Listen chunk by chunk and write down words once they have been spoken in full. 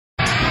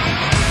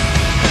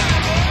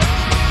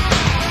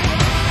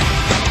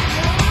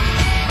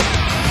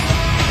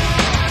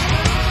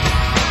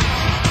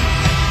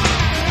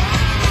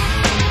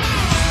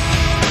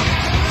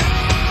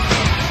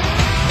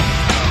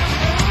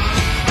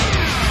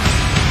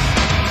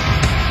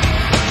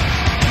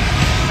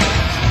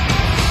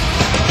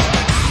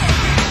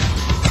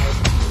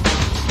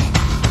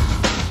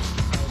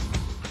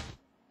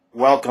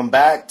Welcome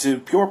back to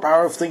Pure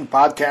Powerlifting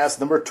Podcast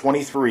number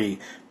 23,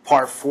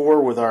 part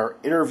 4 with our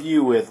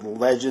interview with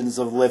Legends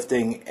of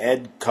Lifting,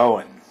 Ed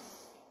Coan.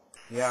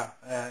 Yeah,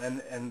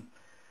 and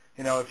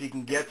you know, if you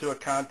can get to a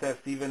contest,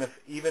 even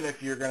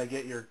if you're going to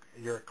get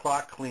your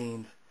clock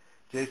cleaned,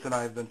 Jason and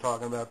I have been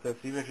talking about this,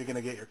 even if you're going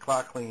to get your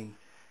clock cleaned,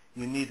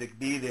 you need to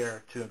be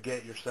there to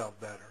get yourself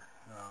better.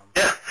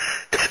 Yeah,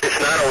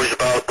 it's not always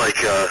about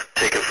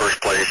taking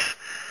first place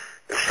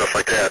and stuff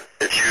like that.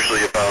 It's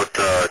usually about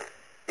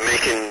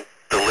making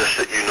the list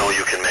that you know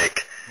you can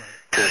make.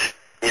 Because,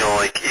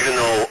 even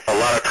though a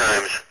lot of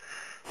times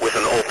with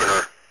an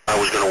opener I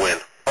was going to win,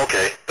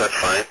 okay, that's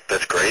fine,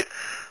 that's great.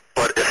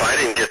 But if I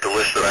didn't get the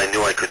list that I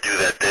knew I could do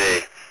that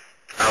day,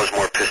 I was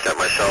more pissed at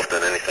myself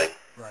than anything.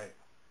 Right.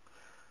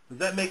 Does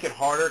that make it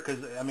harder? Because,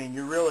 I mean,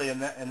 you're really, in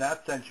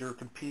that sense, you're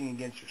competing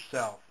against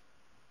yourself.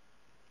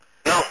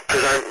 No,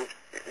 because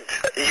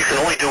you can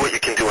only do what you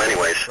can do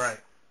anyways. Right.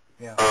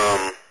 Yeah.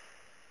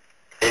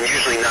 And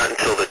usually not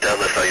until the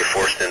deadlift are you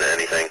forced into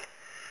anything.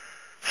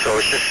 So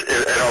it's just,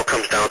 it all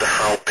comes down to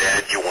how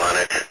bad you want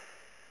it,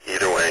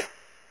 either way.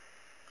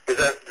 Does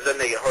that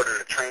make it harder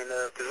to train,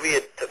 though? Because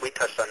we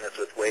touched on this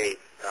with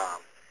Wade,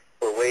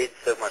 where Wade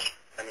so much,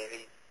 I mean,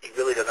 he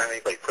really doesn't have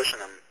anybody pushing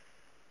him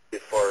as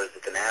far as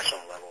at the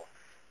national level.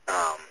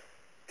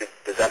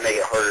 Does that make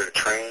it harder to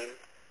train,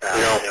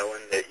 no.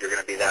 knowing that you're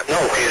going to be that?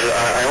 No, because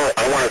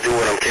I want to do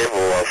what I'm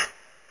capable of.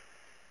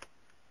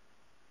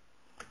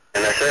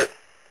 And that's it.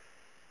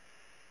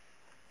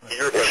 So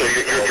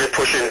you're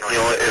pushing,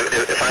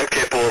 if I'm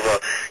capable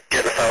of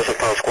getting a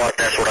 1,000-pound squat,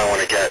 that's what I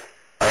want to get.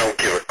 I don't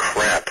give a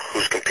crap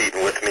who's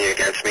competing with me,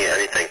 against me,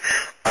 anything.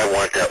 I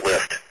want that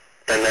lift.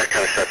 Then that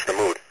kind of sets the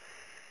mood.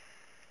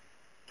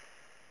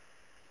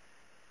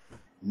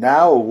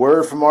 Now a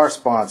word from our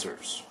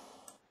sponsors.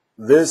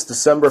 This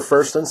December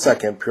 1st and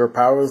 2nd, Pure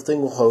Powerlifting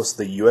will host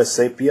the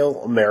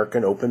USAPL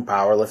American Open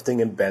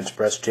Powerlifting and Bench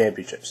Press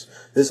Championships.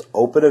 This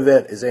open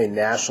event is a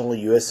national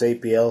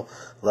USAPL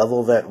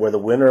level event where the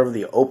winner of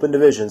the open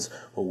divisions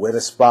will win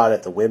a spot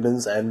at the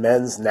women's and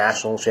men's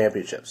national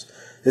championships.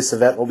 This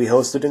event will be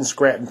hosted in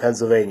Scranton,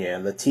 Pennsylvania,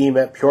 and the team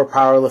at Pure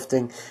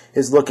Powerlifting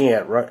is looking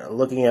at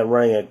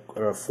running an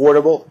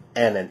affordable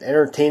and an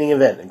entertaining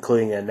event,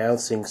 including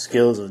announcing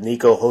skills of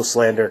Nico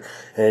Hostlander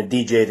and a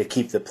DJ to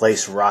keep the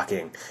place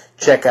rocking.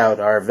 Check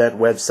out our event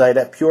website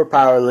at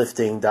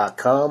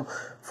purepowerlifting.com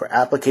for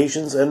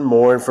applications and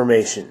more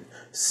information.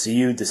 See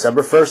you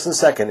December 1st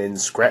and 2nd in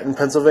Scranton,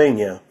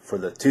 Pennsylvania for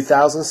the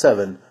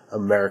 2007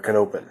 American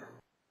Open.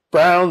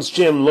 Brown's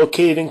Gym,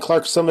 located in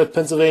Clark Summit,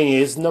 Pennsylvania,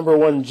 is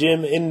 #1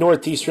 gym in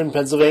northeastern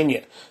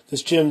Pennsylvania.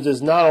 This gym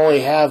does not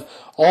only have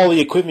all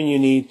the equipment you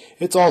need,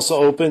 it's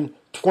also open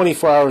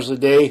 24 hours a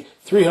day,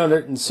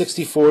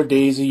 364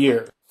 days a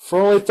year.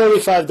 For only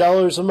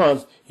 $35 a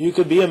month, you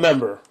could be a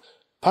member.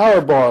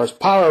 Power bars,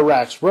 power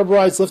racks,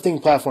 rubberized lifting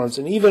platforms,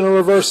 and even a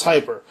reverse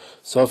hyper.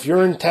 So if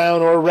you're in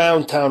town or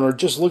around town or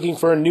just looking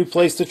for a new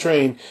place to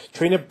train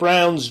at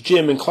Brown's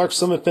Gym in Clark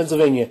Summit,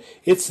 Pennsylvania.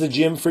 It's the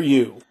gym for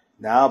you.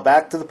 Now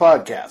back to the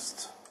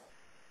podcast.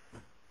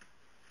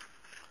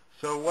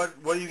 So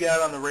what do you got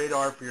on the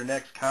radar for your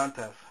next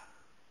contest?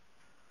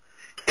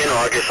 In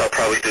August, I'll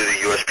probably do the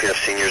USPF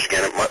Seniors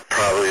again. It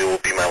probably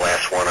will be my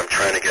last one. I'm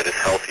trying to get as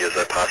healthy as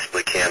I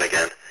possibly can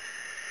again.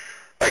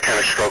 I kind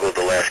of struggled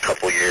the last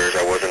couple of years.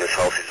 I wasn't as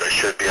healthy as I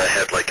should be. I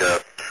had like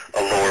a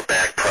lower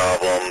back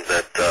problem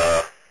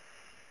that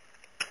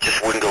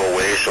just wouldn't go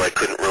away, so I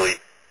couldn't really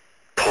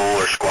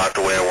pull or squat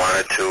the way I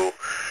wanted to.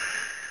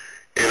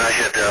 And I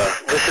had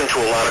to listen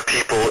to a lot of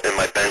people, and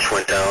my bench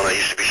went down. I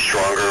used to be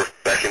stronger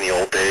back in the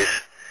old days.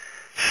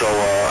 So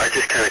I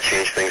just kind of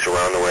changed things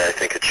around the way I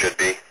think it should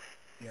be.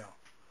 Yeah.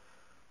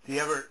 Do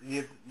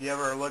you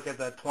ever look at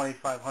that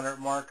 2,500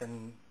 mark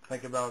and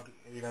think about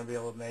you're going to be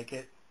able to make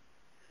it?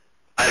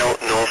 I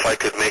don't know if I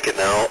could make it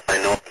now. I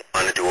know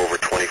I want to do over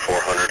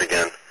 2,400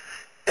 again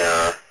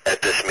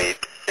at this meet,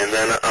 and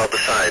then I'll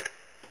decide.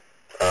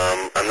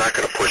 I'm not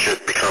going to push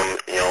it, become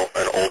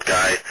an old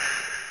guy,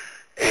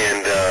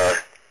 and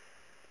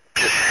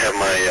just have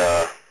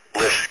my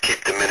lifts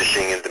keep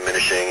diminishing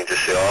and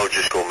just say, oh,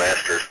 just go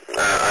masters.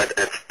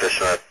 That's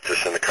not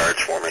just in the cards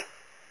for me.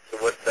 So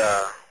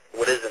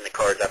what is in the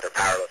cards after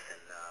powerlifting?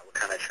 What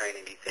kind of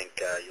training do you think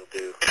you'll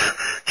do?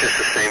 Just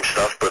the same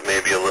stuff, but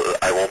maybe a little.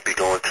 I won't be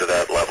going to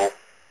that level.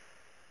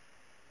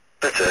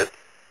 That's it.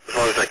 As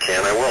long as I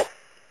can, I will.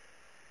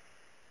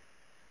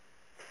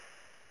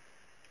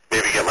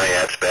 Maybe get my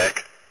abs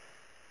back.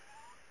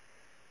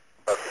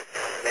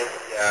 Maybe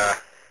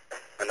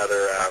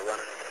another run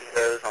of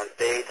those on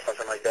stage,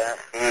 something like that.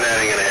 That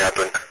ain't gonna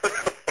happen.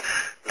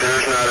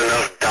 There's not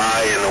enough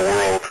dye in the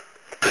world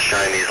to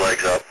shine these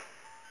legs up.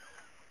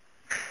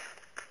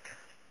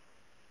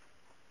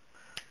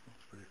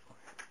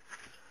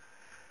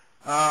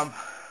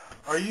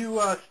 Are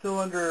you still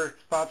under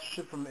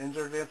sponsorship from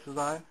Inzer Advanced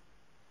Design?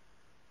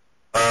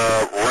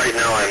 Right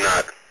now I'm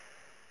not.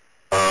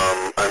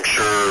 I'm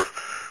sure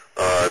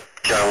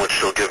John would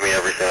still give me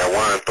everything I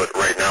want, but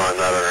right now I'm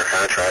not under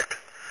contract.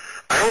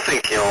 I don't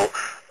think,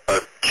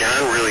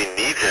 John really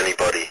needs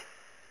anybody.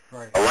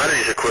 Right. A lot of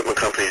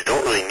companies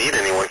don't really need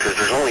anyone because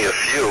there's only a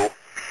few,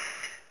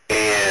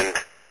 and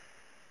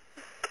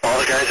all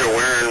the guys are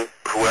wearing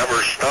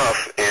whoever's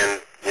stuff,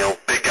 and,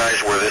 big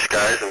guys wear this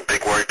guy's, and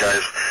big white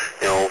guys,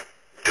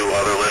 do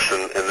other lifts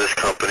in this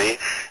company,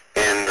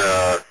 and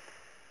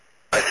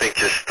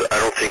I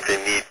don't think they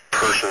need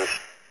persons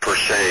per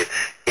se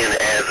in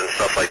ads and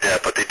stuff like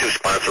that, but they do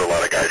sponsor a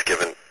lot of guys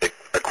giving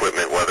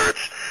equipment, whether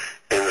it's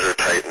Ins or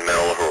Titan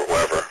Metal or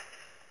whoever.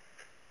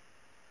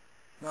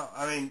 No,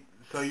 I mean,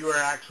 so you were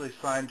actually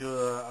signed to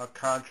a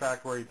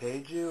contract where he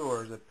paid you,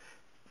 or is it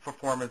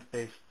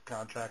performance-based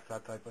contracts,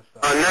 that type of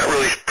stuff? Not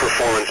really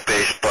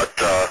performance-based, but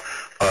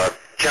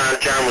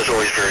John was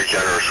always very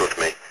generous with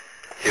me.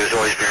 He was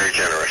always very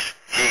generous.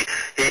 He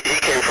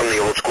came from the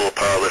old school of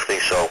powerlifting,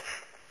 so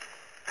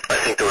I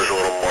think there was a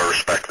little more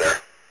respect there.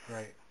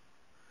 Right.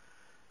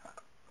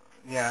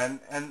 Yeah,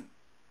 and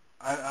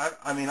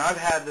I mean, I've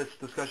had this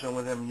discussion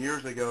with him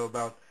years ago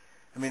about,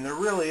 there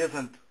really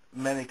isn't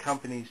many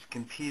companies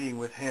competing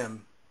with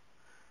him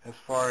as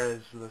far as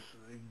this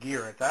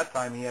gear. At that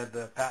time, he had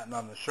the patent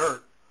on the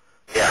shirt.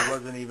 Yeah.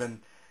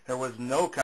 There was no